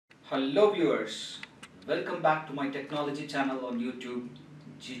Hello viewers, welcome back to my technology channel on YouTube,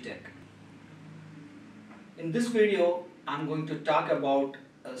 GTech. In this video, I'm going to talk about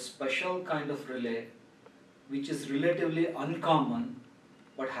a special kind of relay which is relatively uncommon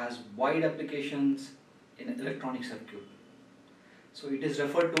but has wide applications in electronic circuit. So it is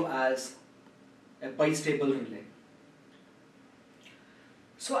referred to as a bistable relay.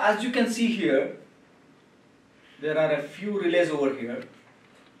 So as you can see here, there are a few relays over here.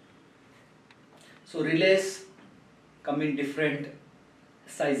 So relays come in different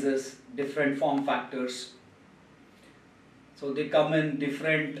sizes, different form factors. So they come in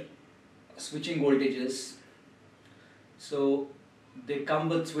different switching voltages. So they come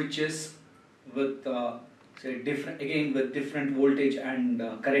with switches with different voltage and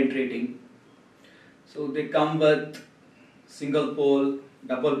current rating. So they come with single pole,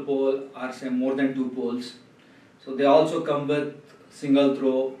 double pole, or say more than two poles. So they also come with single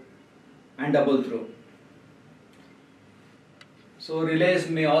throw and double throw. So relays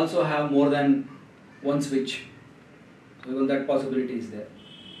may also have more than one switch. So even that possibility is there.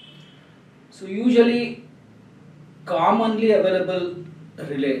 So usually commonly available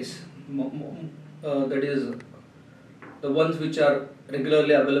relays, that is the ones which are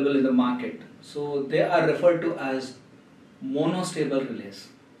regularly available in the market. So they are referred to as monostable relays.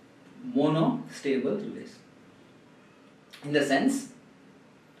 Monostable relays. In the sense,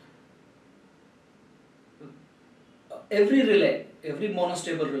 every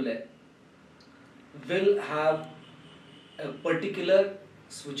monostable relay will have a particular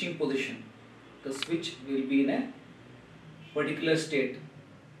switching position. The switch will be in a particular state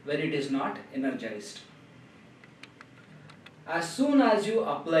where it is not energized. As soon as you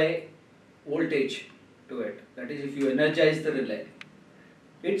apply voltage to it, that is, if you energize the relay,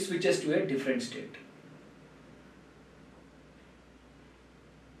 it switches to a different state.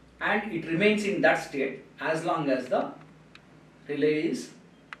 And it remains in that state as long as the relay is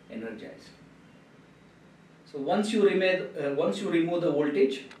energized. So once you remove the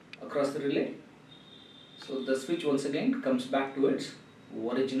voltage across the relay, so the switch once again comes back to its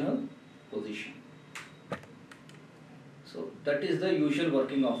original position. So that is the usual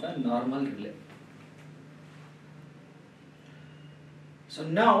working of a normal relay. So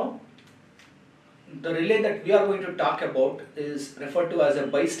now the relay that we are going to talk about is referred to as a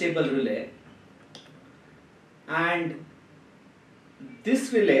bistable relay, and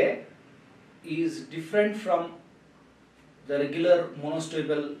this relay is different from the regular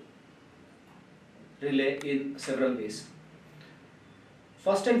monostable relay in several ways.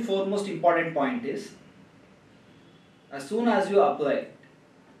 First and foremost important point is, as soon as you apply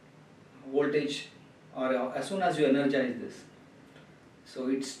voltage or as soon as you energize this, so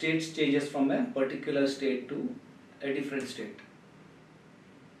its state changes from a particular state to a different state.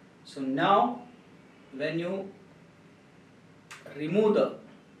 So now when you remove the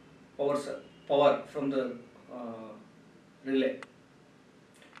power from the relay,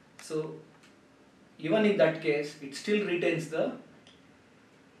 so even in that case it still retains the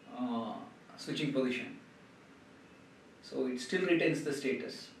switching position. So it still retains the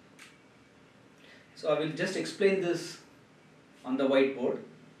status. So I will just explain this on the whiteboard.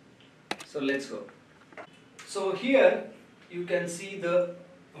 So let's go. So here you can see the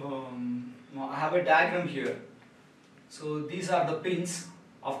I have a diagram here. So these are the pins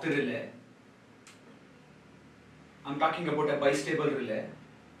of the relay. I'm talking about a bistable relay.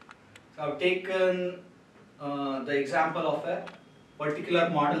 So I've taken the example of a particular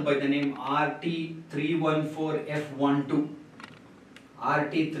model by the name RT314F12.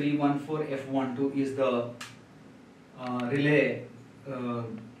 RT314F12 is the relay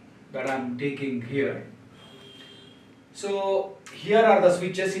that I'm taking here. So here are the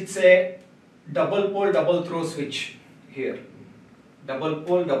switches. It's a double pole double throw switch here. Double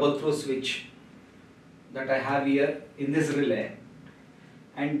pole double throw switch that I have here in this relay.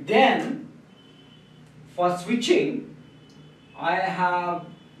 And then for switching, I have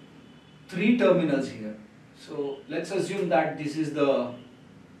three terminals here. So let's assume that this is the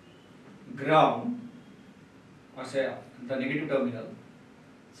ground, or say the negative terminal.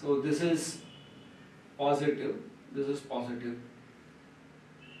 So this is positive, this is positive.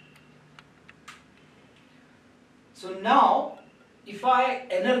 So now if I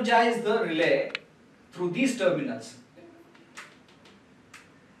energize the relay through these terminals,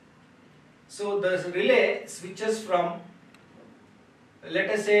 so the relay switches from, let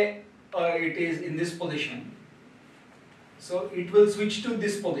us say it is in this position, so it will switch to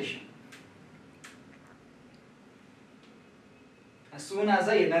this position. As soon as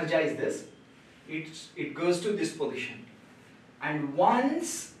I energize this, it goes to this position, and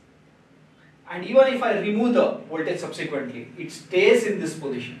once and even if I remove the voltage subsequently, it stays in this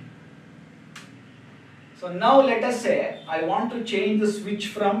position. So now let us say I want to change the switch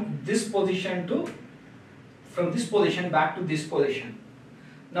from this position back to this position.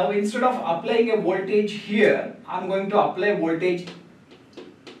 Now instead of applying a voltage here, I am going to apply voltage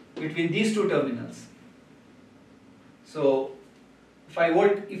between these two terminals. So if I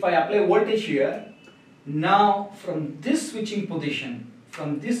apply voltage here, now from this switching position, it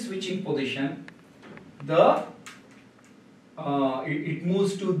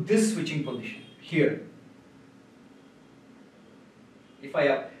moves to this switching position here.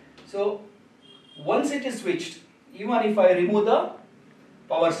 So once it is switched, even if I remove the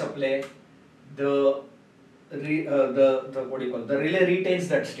power supply, the relay retains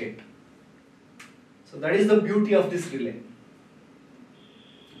that state. So that is the beauty of this relay.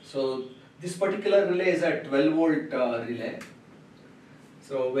 So this particular relay is a 12 volt relay.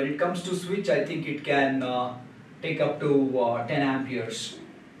 So when it comes to switch, I think it can take up to 10 amperes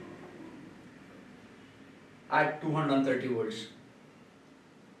at 230 volts.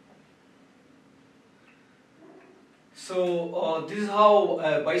 So this is how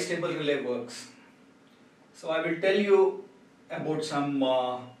a bistable relay works. So I will tell you about some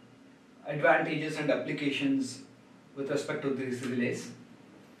advantages and applications with respect to these relays.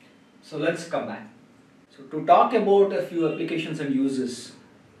 So let's come back. So to talk about a few applications and uses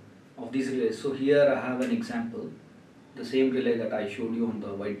of these relays, so here I have an example, the same relay that I showed you on the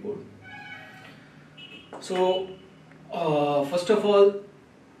whiteboard. So first of all,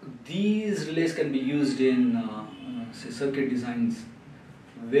 these relays can be used in say circuit designs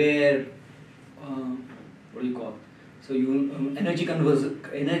where so energy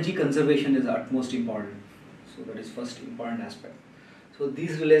conservation is utmost important. So that is first important aspect. So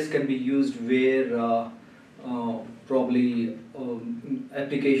these relays can be used where probably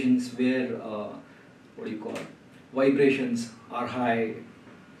applications where vibrations are high.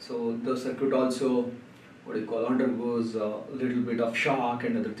 So the circuit also undergoes a little bit of shock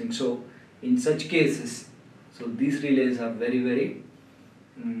and other things. So in such cases, so these relays are very very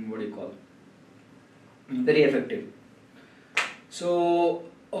effective. So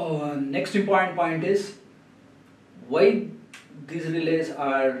next important point is why these relays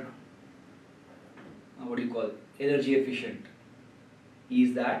are energy efficient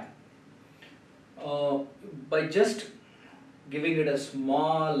is that by just giving it a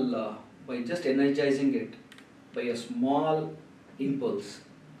small by just energizing it by a small impulse,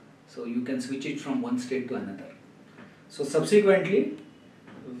 so you can switch it from one state to another. So subsequently,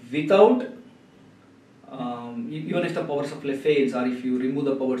 without even if the power supply fails or if you remove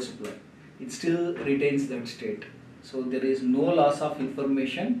the power supply, it still retains that state. So there is no loss of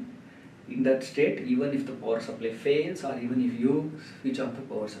information in that state even if the power supply fails or even if you switch off the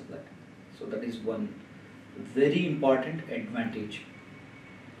power supply. So that is one very important advantage.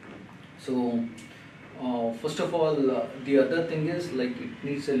 So first of all, the other thing is like it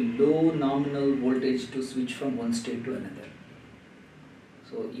needs a low nominal voltage to switch from one state to another.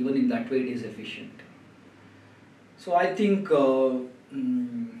 So even in that way it is efficient. So I think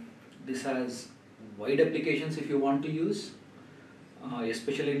this has wide applications if you want to use,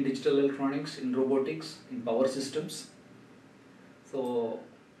 especially in digital electronics, in robotics, in power systems. So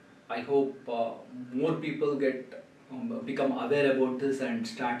I hope more people become aware about this and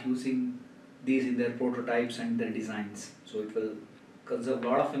start using these in their prototypes and their designs. So it will conserve a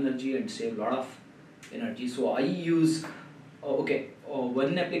lot of energy and save a lot of energy. So I use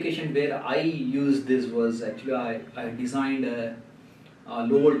one application where I used this was actually I designed a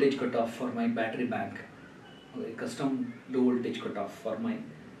low voltage cutoff for my battery bank, a custom low voltage cutoff for my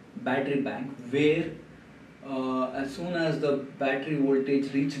battery bank, where as soon as the battery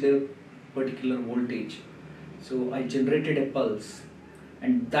voltage reached a particular voltage, so I generated a pulse,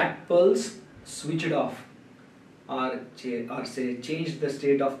 and that pulse switched off or say changed the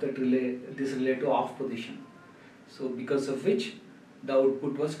state of this relay to off position. So because of which the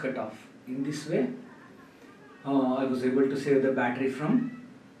output was cut off. In this way, I was able to save the battery from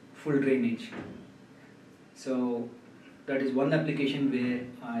full drainage. So that is one application where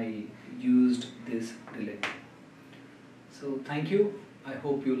I used this relay. So thank you. I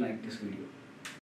hope you like this video.